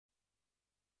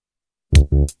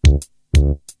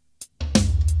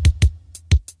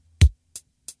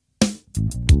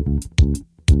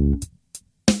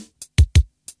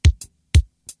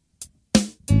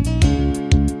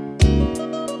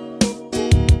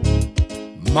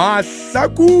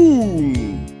Mahlakung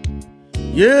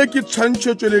ye ke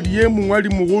tshwantšhetšweledi ye mongwadi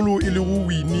mogolo e le go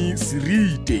Winnie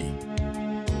Serite.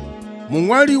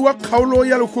 Mongwadi wa kgaolo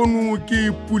ya lekgono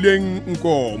ke Puleng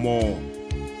Nkomo.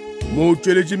 Mo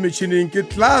tšweletši metšhineng ke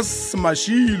Class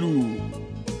Mashilu.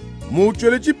 Mo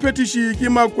tšweletši phetiši ke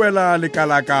Makwela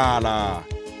Lekalakala.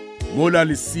 Mola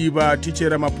Lesiba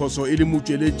titšhere Maphoso e le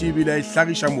motšweletši bila e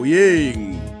hlagiša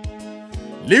moyeng.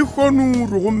 Le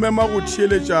kgonu re go mema go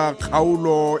tšheletša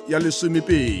kgaolo ya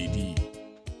lesomepedi.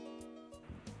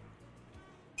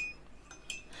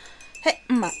 Hey,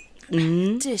 mma.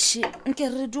 Teshi, nke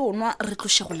re donwa re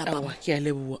tloše go lapa. Ke a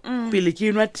leboa. Pele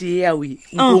ke nwa tee ya we,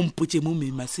 nko mpotše mo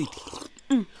me Masedi.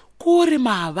 Ko re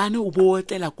maabane o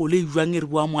bootlela koloi jwang e re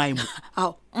boa moaimo.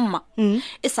 Ao, mma.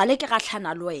 E sale ke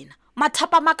gatlhana le wena.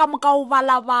 Mathapa maka moka o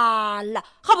balabala.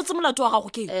 Ga botse molato wa gago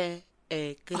ke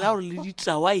ke ra gore le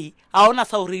ditawai a ona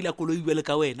sa o reila koloi bjale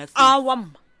ka wena. Awa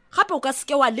mma. Gape o ka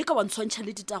seke wa leka wa ntshwantšha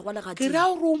le ditagwa le ke ra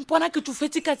gore o mpona ke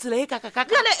tsofetse ka tsela e kakakaka.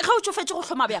 Jale ga o tsofetse go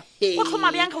hloma bjang? Go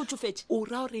hloma bjang ga o tsofetse? O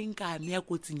ra gore nka mea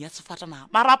kotsing ya sefatanaga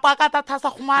marapo a ka tathasa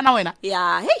gomana wena.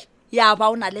 Ya, hei, ya ba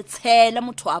o na le tshele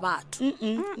motho wa batho.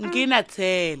 Nke na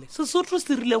tshele Sesotho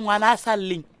se rile ngwana a sa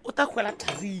lleng o ta kgwela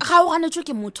tharing. Ga o ganetšwe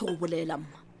ke motho go bolela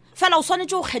mma. Fela o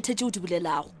swanetše o kgethetše o di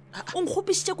bolelago. O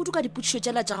nkgopišitše kudu ka dipotšišo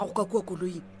tšela tša gago ka kua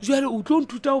koloing. Jwale o tlo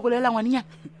nthuta go bolela ngwanenyana?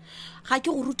 Ga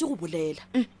ke go rute go bolela.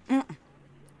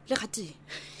 Le gateng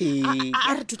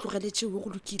a re ditlogeletšeo go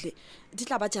lokile di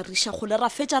tla ba tša riša gole ra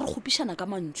fetša re kgopišana ka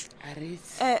mantšu.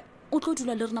 O tlo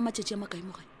dula le rena matšatši a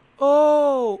makaimo gae?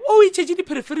 O itšhetše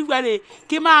dipherefere jwale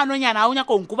ke maanonyana a o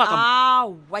nyaka onko baka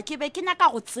awa ke be ke nyaka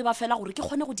go tseba fela gore ke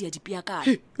kgone go dia dipeakanyo.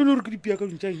 e le gore ke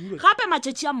dipeakanyo tša eng gape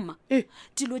matšatši a mma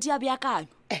dilo di a beakanyo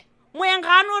moeng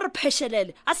ga ane o re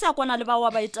phešelele a se a kwana le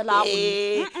bao ba etelago.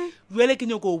 jwale ke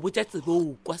nyako o botša tsebe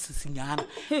o kwa sesinyana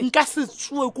nka se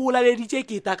tsoe ko o laleditše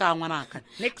ke eta ka ngwanaka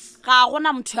next ga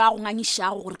gona motho ya go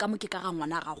ngangišago gore ka mo ke ka ga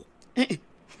ngwana gago.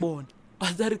 bone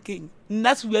bazare keng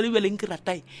nna se bjalebjaleng ke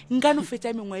ratae nka no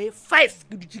fetša mengwe e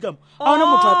 5 ke dutše kamo a ona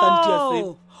motho a tantia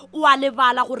seo. O a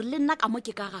lebala gore le nna ka mo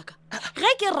ke ka gaka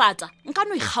ge ke rata nka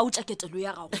no ikgaotša ketelo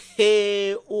ya gago.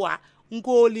 oa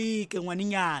nko leke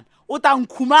ngwanenyana o ta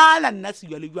nkhumala nna se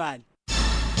bjalebjale.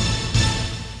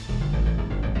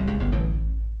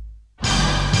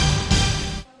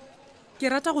 Ke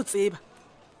rata go tseba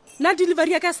nna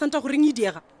delivery ya ka ya santa goreng e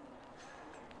diega.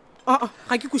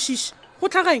 Ga ke kwešiše go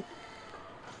tlhagaeng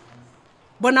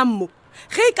bona mmo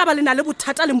ge e ka ba lena le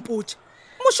bothata le mpotše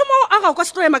mošomo a ga o ka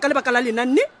se tlo ema ka lebaka la lena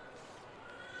nne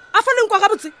a fa leng kwa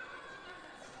gabotse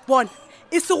bona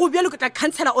e se go bjalo ke tla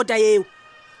cancela order yeo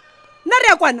nna re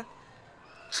ya kwana.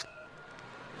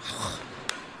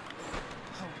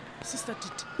 Sister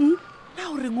Titi na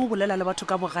o reng o bolela le batho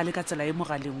ka bogale ka tsela e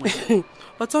mogaleng we?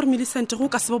 Wa tsa gore Millicent go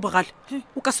ka se bo bogale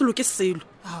o ka se loke selo.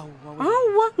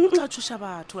 Awa tla thuša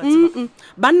batho wa tseba.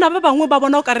 Banna ba bangwe ba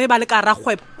bona o ka re ba le ka ra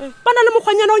kgwebo ba na le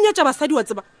mokgwanyana o nyatša basadi wa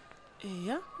tseba.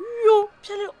 Yo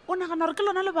pšale o nagana gore ke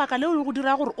lona lebaka leo le go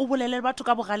dira gore o bolele le batho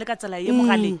ka bogale ka tsela e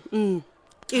mogaleng?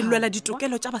 Ke lwela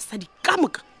ditokelo tša basadi ka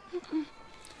moka.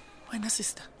 Wena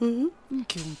sister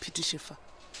ke o mphetiše fa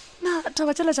na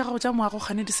taba tšela tša gago tša moago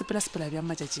kgane di sepela bjang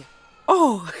matšatši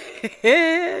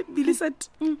Millicent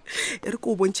e re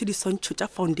ko o bontšhe disontšho tša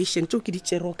foundation tšeo ke di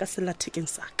tšereo ka selathekeng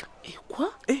saka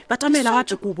batamela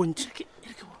gape ko o bontšhe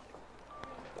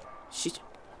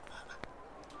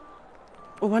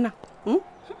o bona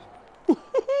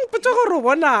potsa gore o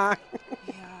bona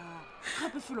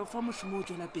gape felo fa mošomo o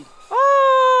tšwela pele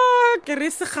ke re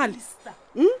segale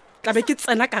tla be ke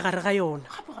tsena ka gare ga yona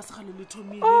gape ga segale le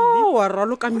thomile wa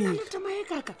raloka mmele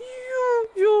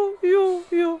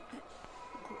yo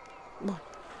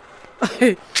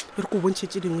re ko o bontšhe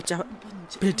tše dingwe tša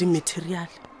building material.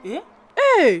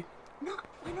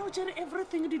 wena o tšere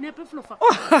everything dinepe flofa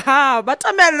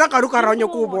batamelela ka dukaranyo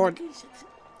ko o bona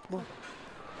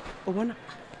o bona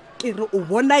ke re o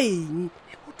bona eng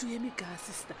o tueme ka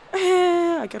sister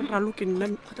a ke re raloke nna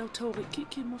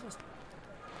ke mo fast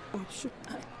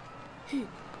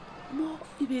mo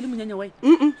e be le monyanya wa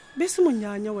be se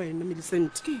monyanya wena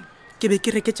Millicent ke be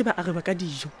ke reketse baagi ba ka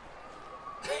dijo.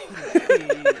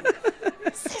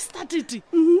 Sister Titi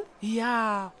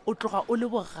ya o tloga o le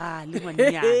bogale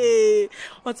ngwanenyana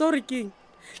wa tsa gore keng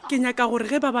ke nyaka gore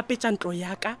ge ba bapetša ntlo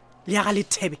yaka le ya ga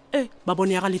lethebe ba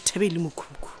bone ya ga lethebe e le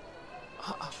mokhukhu.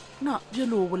 na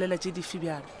bjale o bolela tše dife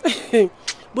bjalo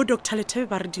bo Dr. Lethebe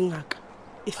ba re dingaka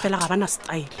e fela ga bana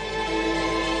style.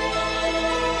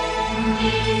 ya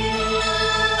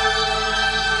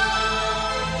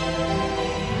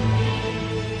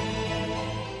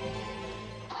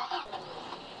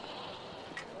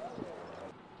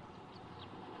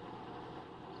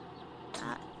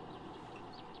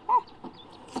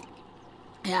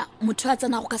motho a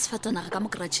tsena go ka sefatanaga ka mo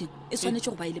kratšheng e tshwanetse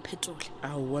go ba ile petrole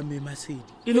aowa me masedi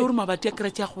e le gore mabati a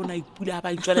keratše a gona ipula a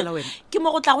ba itswalela wena ke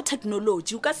mo go tla go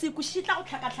technology o ka se ikušitla go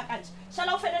tlhakatlhakantše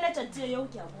šala o feleletša tee yeo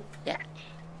ke a go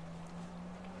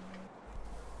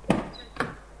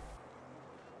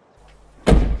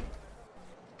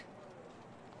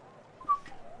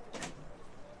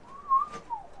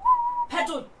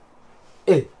petrole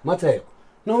Matheko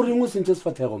na o reng o sentse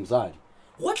sefathego mosadi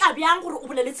go tla bjang gore o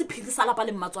boleletse phiri sa lapa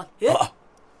le mmatswana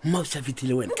mma o sa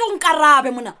fetile wena nke o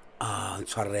nkarabe mona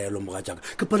ntshwarelo moga jaaka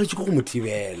ke paletse ko go mo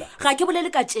thibela ga ke bolele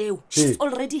ka tšeo she's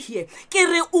already here ke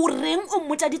re o reng o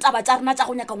mmotsa ditaba tša rena tša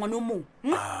go nyaka ngwane o mongwe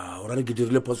o ra re ke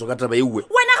dirile phoso ka taba ewe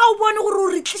wena ga o bone gore o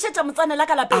re tlišetša motsanela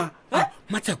ka lapeng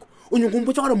Matheko o nyako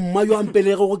mpotsa gore mma yo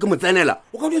ampelege go ke motsenela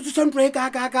o ka dietsosa ntlo e ka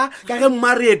ge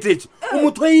mma re etetse o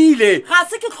mothoile ga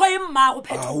se ke tlhoe mmago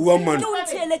Aowa, man. ke o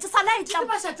ntheeletse sala e tla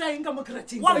ba šataeng ka mo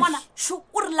keratšeng wa ngwana sho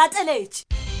o re lateletse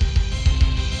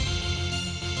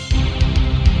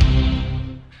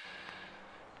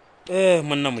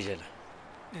monna mojela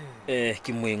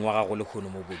ke moeng wa gago le kgono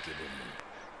mo bookelong monna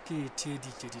ke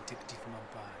theeditše detective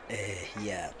mampane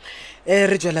ya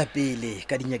re tswela pele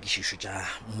ka dinyakišišo tša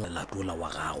molatola wa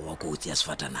gago wa kotsi ya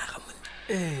sefatanaga monna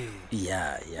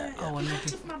ya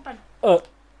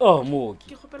mooki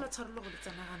ke kgopela tshwarelo go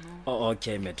letsanagano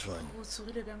okay metron o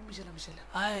tsogile bjang mojela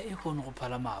a e kgone go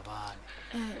phala maabane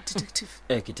detective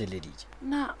ke teleditše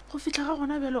na go fitlha ga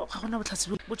gona bjalo ga gona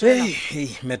botlhatsi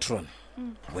metron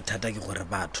bothata ke gore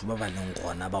batho ba ba leng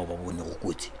gona bao ba bone go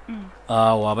kotsi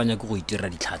wa ba nyake go itira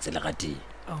ditlhatse le ga tee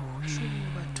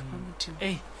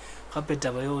gape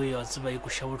taba yeo ya tseba e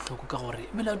koša botlhoko ka gore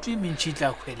melato e mentši e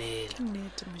tla kgwelela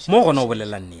mo gona o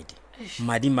bolela nnete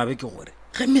madi mabe ke gore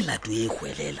ge melato e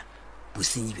kgwelela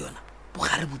bosenyi bjona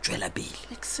bogare bo tswela pele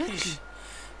exactly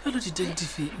jalo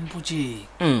detective mpotseng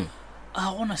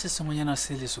a gona se sengwenyana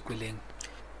se le sekweleng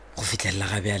go fitlhelela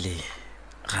ga bjale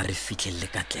ga re fitlhelele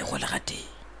katlego le ga tee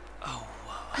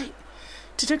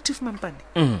detective mampane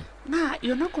na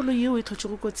yona kolo yeo e tlhotse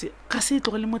go kotsi ga se e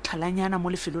tlogele motlhalanyana mo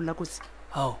lefelong la kotsi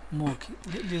ao mooki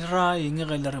le ra eng ge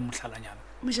le re motlhalanyana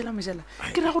mojela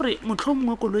ke ra gore motlho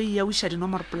mongwe koloi ya o iša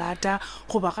dinomorplata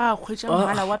goba ga a kgwetša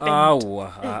mmala wa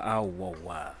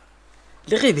aowa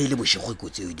le ge be e le bošego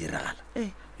kotsi eo e diragala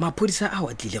maphodisa a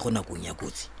wa tlile go nakong ya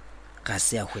kotsi ga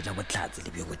se a hwetša botlhatse le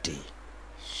bjego teng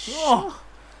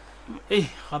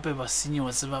gape basenyi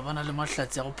wa tseba ba na le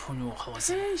mahlatsi ya go phonyoga wa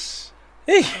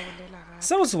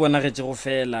seo se bonagetse go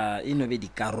fela e no be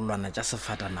dikarolwana tša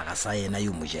sefatanaga sa yena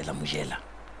yo mojela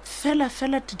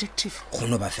fela detective go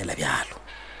no ba fela bjalo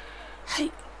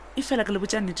e fela ke le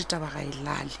botša nnete taba ga e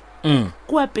lale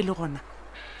kua pele gona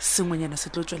sengwenyana se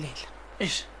tlo tswelela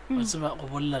wa tseba go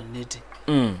bolela nnete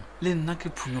le nna ke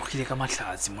phonyogile ka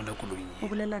mahlatsi mo lekolong o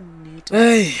bolela nnete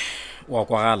wa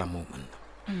kwagala mo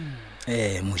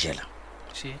monna mojela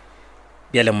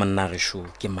bjale monna gešo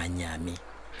ke manyame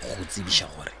go tsebiša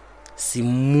gore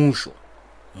semmušo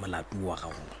molato wa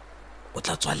gago o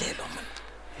tla tswalelwa monna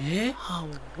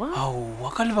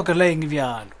aowa ka lebaka la eng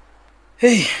bjalo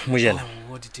mojela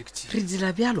detective re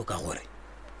dira bjalo ka gore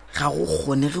ga go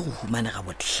kgonege go humanega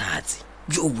botlhatse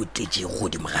jo bo tletšego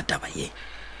godimo ga taba ye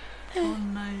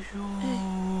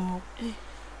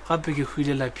gape ke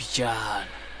hwile lapitšana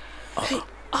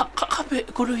gape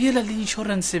kolo yela le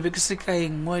insurance be ke se ka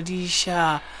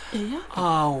engwadiša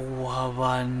aowa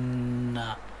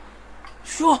banna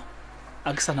sho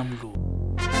a ke sana molong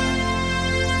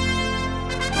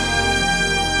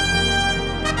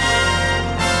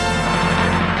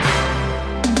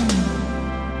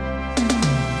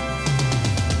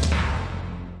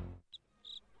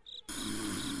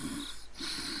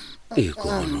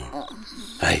kono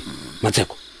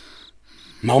Matheko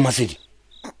mao Masedi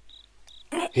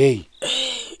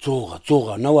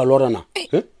tsoga na wa lorana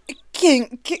ke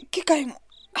kae mo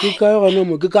ke kae gona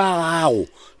mo ke ka gago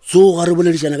tsoga re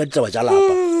boledišana ka ditaba tša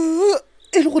lapa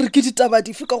e le gore ke ditaba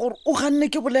dife ka gore o ganne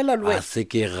ke bolela le a se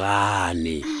ke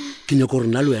gane ke nyako gore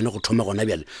na le wena go thoma gona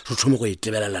bjale re thome go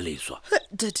itebelela leswa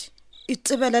daddy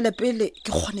itebelele pele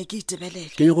ke kgone ke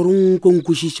itebelele ke nyako gore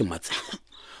nkonkwešiše Matheko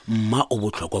mma o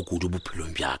botlhokwa kudu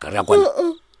bophelong bjaka re ya kwana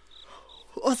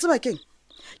o sebakeng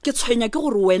ke tshwenya ke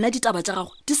gore wena ditaba tša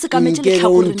gago di sekametse nke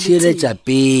o letlhakoreng ntheeletša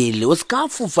pele o se ka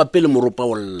fofa pele moropa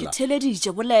o ke lla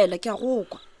theleditše bolela ke a go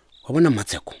kwa wa bona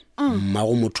Matheko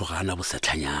mmago motho ga ana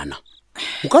bosetlhanyana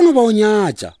o ka no ba o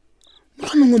nyatša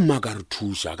ga mongwe mma ka re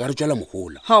thuša ka re tswela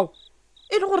mogola hao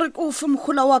e le gore ke o fe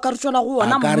mogola wa ka re tswela go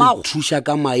ona ka re mmago thuša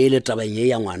ka maele tabeng e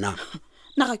ya ngwana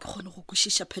nna ga ke kgone go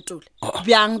kwešiša phetole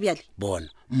bjang bjale bona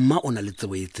mma o na le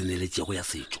tsebo e tseneletšego ya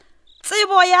setšo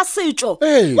tsebo ya setšo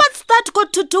Hey. what's that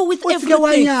got to do with o file wa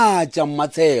everything nyatša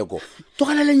mmatsheko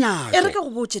tlogela e re lenyatšo ke go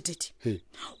botse tedi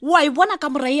wa e bona ka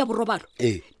morai ya borobalo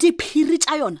Ee. diphiri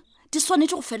tša yona di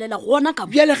swanetse go felela gona ka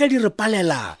mo bjale ge di re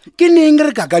palela ke neng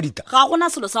re kakadita ga gona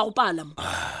selo sa go pala mo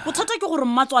bothata ke gore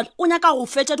mmatswale o nyaka go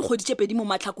fetša dikgwedi tše pedi mo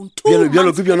Mahlakung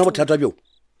bjalo ke bjona bothata bjao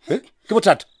ke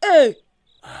bothata ee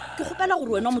ke kgopela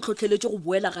gore wena o motlhotlheletše go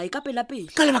boela gae ka pela-pele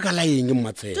ka lebaka la eng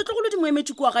mmatsheko ditlogolo di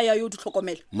moemetse kua ga ya yo di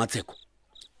tlhokomela mmatsheko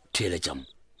theeletša mo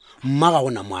mma ga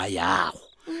gona mo a yago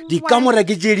dikamora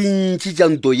ke tše dintšhi tša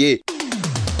nto ye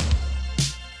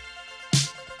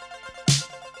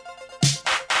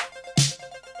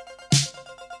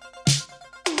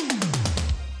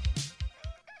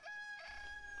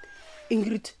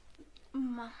Ingrid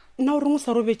nna o reng o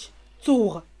sa robetse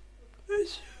tsoga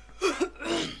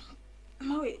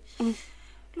mawe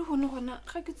le gone gona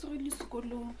ga ke tsogile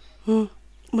sekolong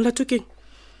molato keng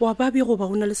wa babe goba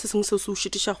go na le se sengwe seo se o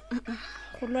šitišago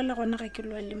go lwala gona ga ke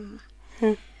lwale mma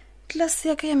tlase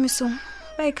ya ka ya mesong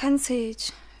ba e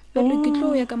khantshetše bjalo ke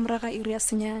tlo ya ka moraga iri ya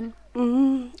senyane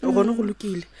gona go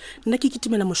lokile nna ke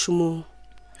kitimela mošomong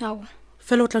ao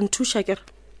fela o tla nthuša kere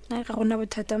ga gona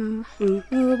bothata mma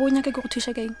o bo nyaka ke go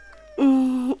thuša ka eng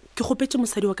ke kgopetse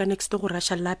mosadi wa ka next gore a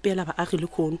šalela peela baagi le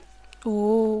kgono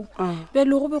o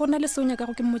bjalo go be go na le seo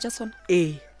nyakago ke mmotša sona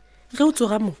ee ge o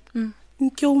tsoga mo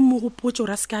nke o mo gopotse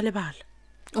gore a se ka a lebala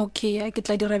okay a ke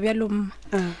tla dira bjalo mma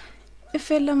e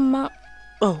fela mma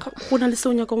go na le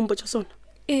seo nyaka go mpotša sona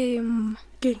ee mma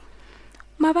keng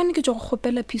maabane ke tso go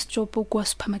kgopela peace job kua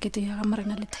supermarketeng ya ga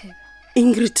morena le Thebe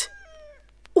Ingrid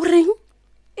o reng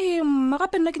ee mma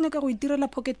gape nna ke nyaka go itirela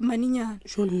pocket moneynyana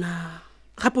jona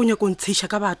gape o nyako ntsheiša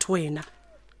ka batho wena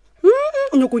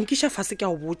o nyako nkiša fase ke a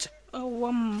o botša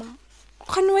aowa mma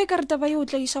kgane wa e kareta ba ye o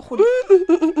tla iša gole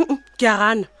ke a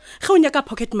gana ge o nyaka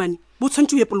pocket money bo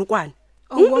tshwantse o ye polokwane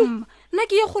aowa mma nna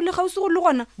ke ye gole ga o se go le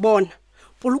gona bona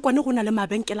polokwane go na le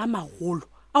mabenkele a magolo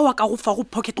a wa ka go fa go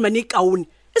pocket money e kaone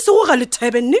e se go ga le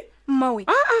Thebe nne mmawe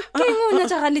ke eng o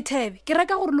nyatša ga le Thebe ke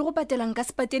reka gore le go patelang ka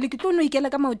sepatele ke tlo no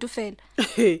ikela ka maoto fela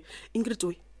Ingrid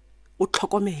we o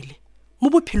tlhokomele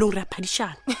mo bophelong re a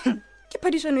phadišana ke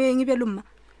phadišano ye eng bjalo mma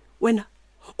wena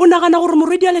o nagana gore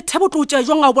morwedi a le Thebe o tlo o tšea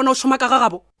jwang a o bona o šoma ka ga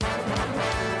gabo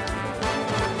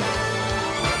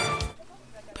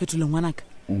phethole ngwanaka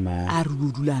a re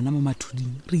o dulana mo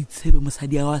mathuding re itshebe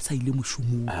mosadi a wa sa ile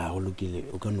mošomong go lokile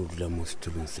o ka no dula mo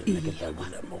setulong sena ke tla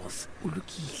dula mo go se o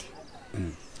lokile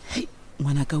hei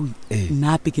ngwanaka o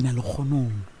nnape ke na le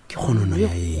kgonono ke kgonono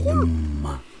ya eng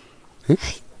mma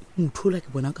motho ola ke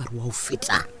bona ka re wa o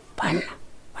feta bana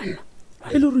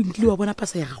e le gore nkile wa bona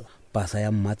pasa ya gago pasa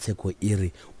ya mmatsheko e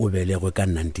re o belegwe ka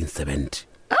 1970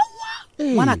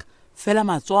 ngwanaka fela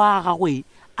matso a gagwe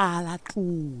a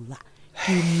latlola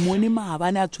ke mmone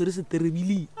maabane a tshwere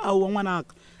seterebile aowa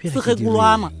ngwanaka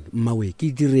segegolwana mmawe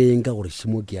ke direng ka gore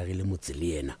šimo ke agile motse le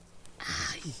ena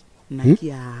nna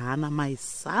ke ana my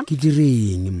son ke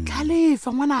direng mma tlhalefa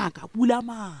ngwanaka bula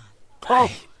matlo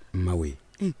mmawe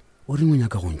o reng o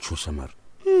nyaka go ntšhoša mare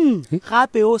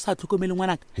gape o sa tlhokomele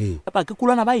ngwanaka kapa ke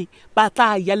kolwana ba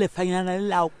tla ya lefanyana le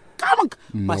lao kamoka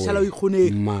mašala o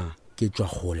ikgoneng mma ke tswa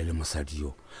gole le mosadi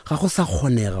yo ga go sa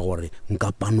kgonega gore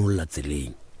nka panolola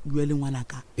tseleng bua le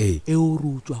ngwanaka e o re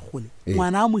o tswa gole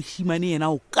ngwana a mošimane yena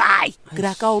o kae ke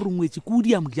raka gore ngwetse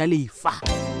kudi ya mojalefa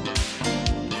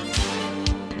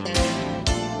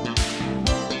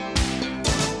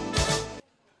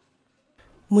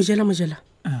mojela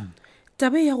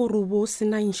tabe ya gore o bo o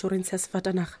sena insurance ya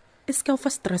sefatanaga e se ka o fa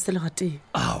stress le gateng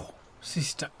ao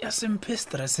sister ya semphe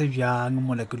stress bjang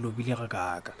mola ke lobile ga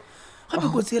kaka gape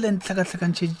kotsi ele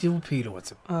ntlhakatlhakantšheditše bophelo wa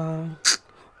tseba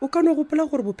o ka no gopola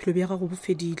gore bophelo bja gago bo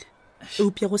fedile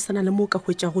eupša go sana le mo o ka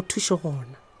hwetša go thušo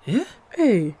gona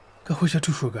ee ka hwetša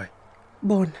thušo kae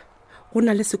bona go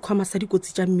na le sekhwama sa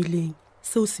dikotsi tša mmileng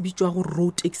seo se bitswa go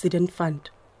road accident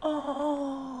fund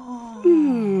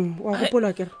wa gopola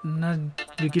kere nna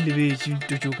be ke lebetse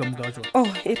to tseo ka moka ga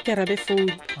tsona e kerabe phone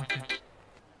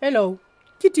hello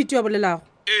ke titi ya bolelago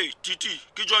titi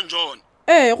ke John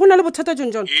go na le bothata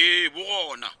John bo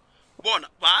gona bona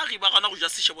baagi ba gana go ja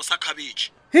sešebo sa cabbage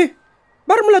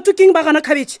ba re molato keng ba gana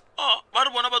cabbage ba re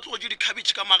bona ba tlogo je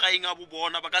di-cabbage ka magaeng a bo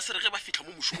bona ba ka se re ge ba fitlha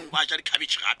mo mošomong ba ja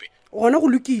di-cabbage gape gona go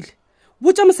lokile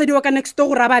botsa mosadi wa ka next door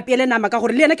gore a ba apeele nama ka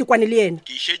gore le yena ke kwane le yena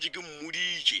ke šetse ke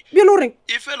mmoditše bjale o reng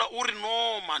e fela o re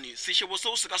no mane sešebo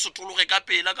seo se ka se tologe ka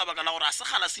pela ka baka la gore a se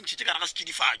gala se ntšhitše ka re ga se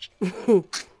tšhidifatše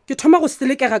ke thoma go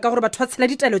selekega ka gore batho ba tshela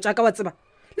ditaelo tša ka wa tseba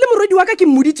le morwedi wa ka ke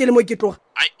mmoditše le mo ke tloga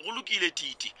ai go lokile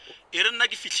tite e re nna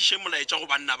ke fitlhiše molaetša go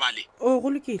banna bale o go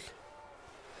lokile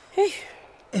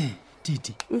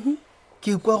tite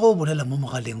ke kwa go bolela mo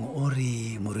mogaleng o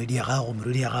re morwedi ya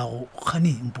gago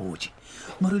gane mpotse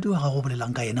morwedi wa gago o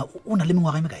bolelang ka yena o na le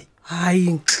mengwaga e mekae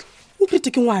hai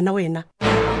nkrete ke ngwana wena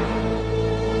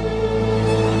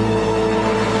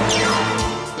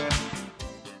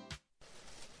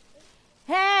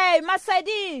Hey,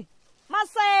 Masedi!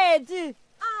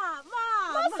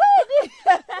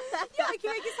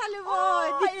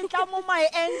 My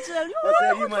angel.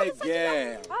 My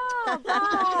girl.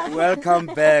 Welcome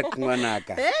back,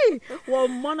 ngwanaka. Hey, wa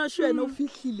mmona shwena o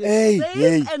fihlile. Hey.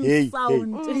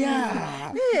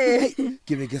 Yeah.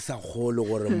 Ke be ke sa gole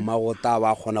gore mmago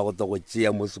taba a kgona go go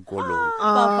tšea mo sekolong.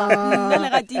 Papa, nna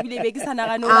ga tibile be ke sa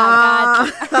nagana o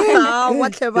ba wa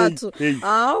tle batho.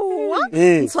 Awa.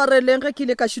 Ntshwareleng ge ke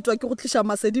ile ka shitwa ke go tlisha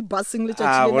Masedi busing le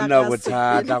tšatši le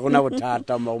la gona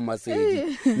bothata mo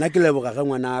Masedi. Nna ke leboga ge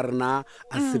ngwana a rena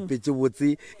a sepetse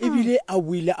botse ebile a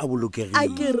buile a bolokegile. A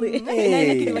kere.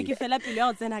 nna ke ba ke fela pele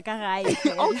ya go tsena ka gae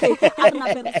Okay, a rena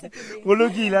pere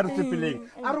bolokile a re sepeleng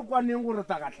a re kwaneng gore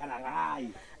ta gatlhana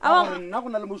gae a re nna go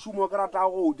na le mošomo ka rata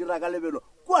go dira ka lebelo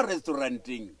kwa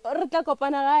restauranteng re tla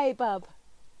kopana gae papa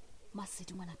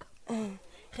Masedi ngwanaka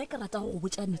ge ke rata go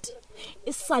botša nnete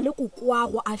e sale go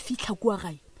kwago a fitlha kua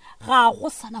gae ga go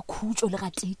sana khutso le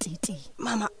ga tete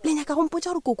mama le nyaka go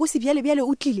mpotša gore koko se bjale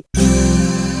o tlile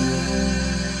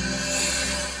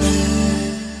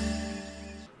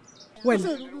wena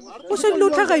o shebile o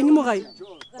tlhagaeng mo gae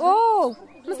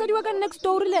mosadi wa ka next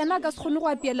door le ena ka se kgone go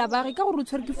apeela baagi ka gore o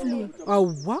tshwere ke flu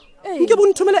aowa nke bo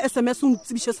nthomela SMS o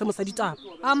ntsebiše se mosadi taba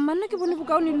manna ke bone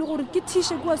bokaone le gore ke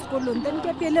thiše kua sekolong then ke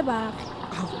apeele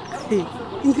baagi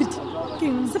ingrid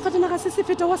sefatanaga se se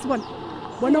feta wa se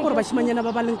bona gore bašimanyana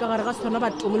ba baleng ka gare ga sona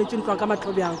ba tomoletse ntlo ka matlho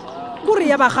bjang kore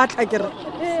ya bagatla kere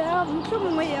motlho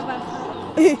mongwe ya baga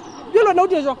bjolona o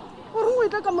die jang gore o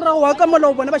etla ka morago wa ka mola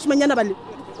o bona bašimanyana bale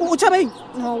o tšhabeng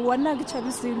wona ke tšhabe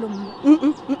selo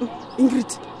ingrid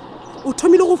o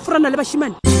thomile go forana le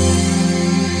bašimane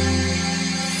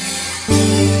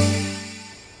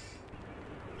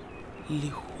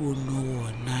lehono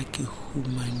wona ke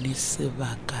humane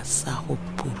sebaka sa go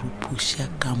purupuša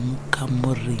ka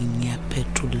moreng ya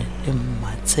petrole le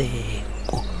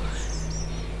mmatsheko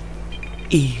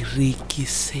e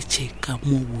rekisetše ka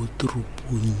mo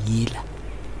wodropong yela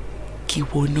ke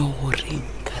bona gore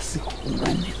ka se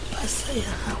humane pasa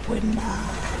ya gagwe na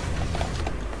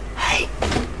hai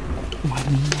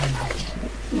ngwananyana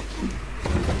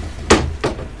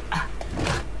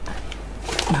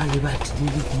na le batho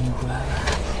le dimorwa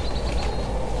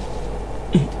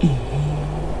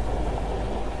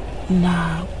na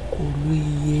koloi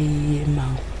ye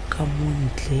mang ka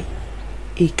montle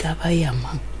e ka ba ya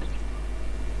mang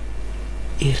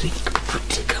e re ke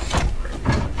phuthi ka mo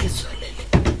ke tswelele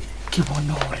ke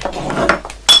bona gore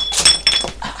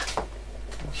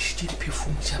ke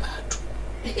di-perfume tša batho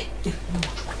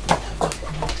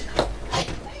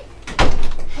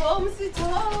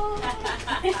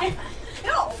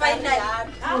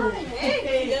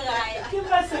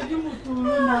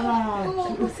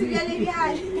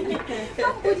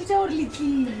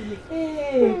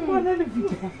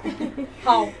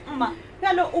mma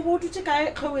bjale o bodutse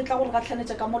kae ge o e tla gore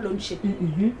gatlhanetša ka mo lonship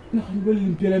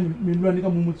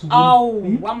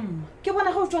aowa mma ke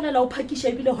bona ge o tswalela o phakiša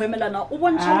ebile go emelana o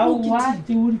bontšha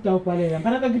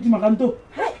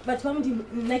batho ba modimo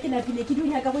nna ke napile ke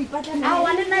dionyaka go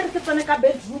ipatlanaa le nna re ke tsone ka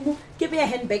bedroom ke beya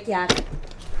handbag yaka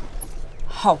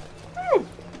gao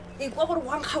e kwa gore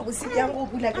wankga bose bjang go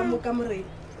bula ka mo ka moreng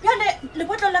bjale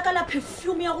lebotlo la ka la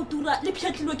perfume ya go tura le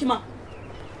pšhatlilwe ke mang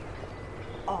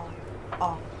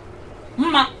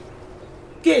mma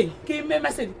ke mme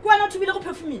Masedi ke wena o thobile go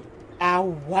perfumeng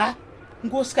aowa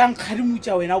nko se ka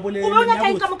nkgadimotša wena o o be o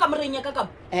nyakaeng ka mo kamoreng ya ka kamo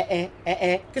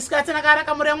ke se ka tsena ka gara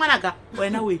ka moreng ngwanaka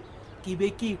wena we ke be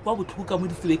ke kwa botlhoko ka mo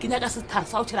ditsebe ke nyaka sethare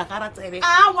sa o tšhela ka gara tsebe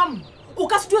awa o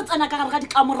ka se dio tsena ka gare ga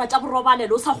dikamora tša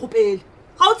borobalelo o sa gopele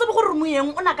ga o tsebe gore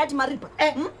moeng o na ka dimaripa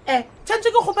tshwanetse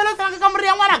ke kgopela tsena ka kamore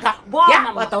ya ngwanaka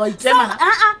bata wa itsemana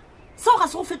seo ga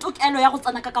se go fetokelo ya go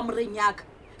tsena ka kamoreng yaka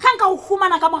ga nka o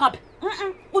humana ka mogape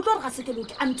o tlo re ga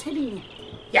sekeloke I'm telling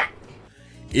you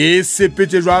e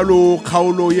sepetse jalo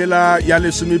kgaolo yela ya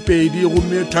 12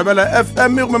 gomme thobela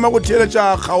FM go mema go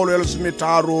theeletša kgaolo ya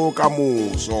 13 ka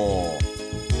moso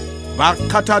ba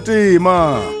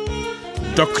kgathatema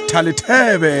Dr.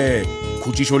 Lethebe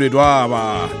khutšišo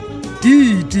ledwaba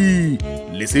Titi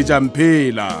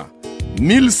Lesetšamphela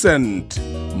Millicent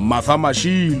Martha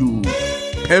Mashilu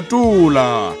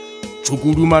Phetola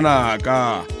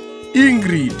Tshukudumanaka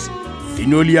Ingrid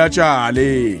Finolia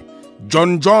Tjale,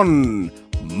 John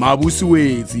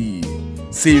Mabusiwetsi,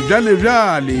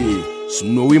 Sevjale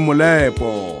Snowy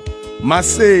Molepo,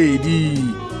 Masedi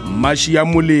Mashia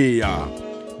Mulea,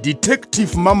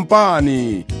 Detective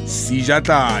Mampane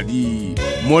Sijatladi,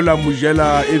 Mola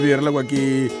Mujela Everla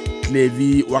Wake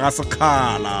Clevi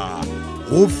Wagasakala.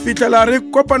 Go fitlela re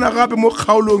kopana gape mo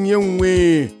kgaolong ye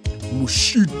nngwe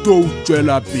mošito o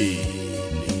tšwela pele.